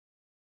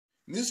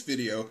In this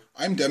video,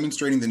 I'm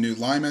demonstrating the new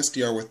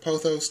LimeSDR with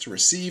Pothos to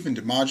receive and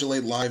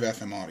demodulate live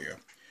FM audio.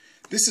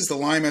 This is the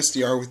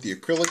LimeSDR with the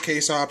acrylic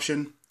case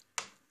option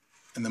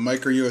and the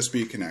micro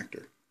USB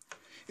connector.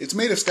 It's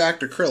made of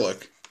stacked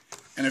acrylic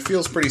and it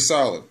feels pretty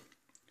solid.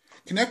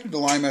 Connected to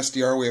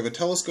LimeSDR we have a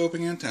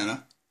telescoping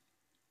antenna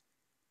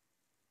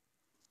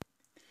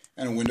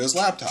and a Windows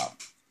laptop.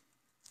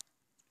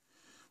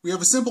 We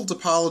have a simple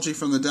topology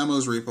from the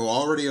demos repo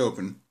already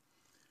open.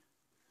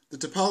 The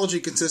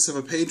topology consists of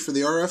a page for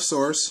the RF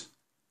source,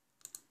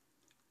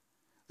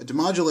 a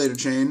demodulator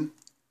chain,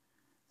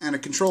 and a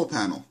control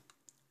panel.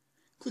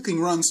 Clicking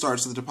Run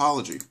starts the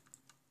topology.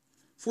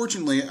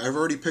 Fortunately, I've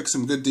already picked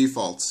some good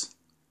defaults.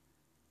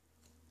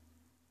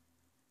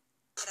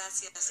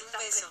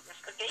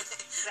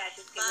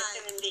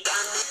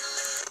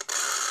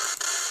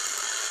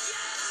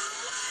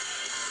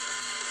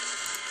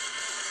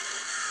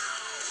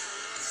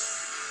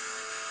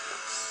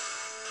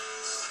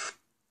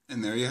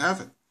 And there you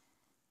have it.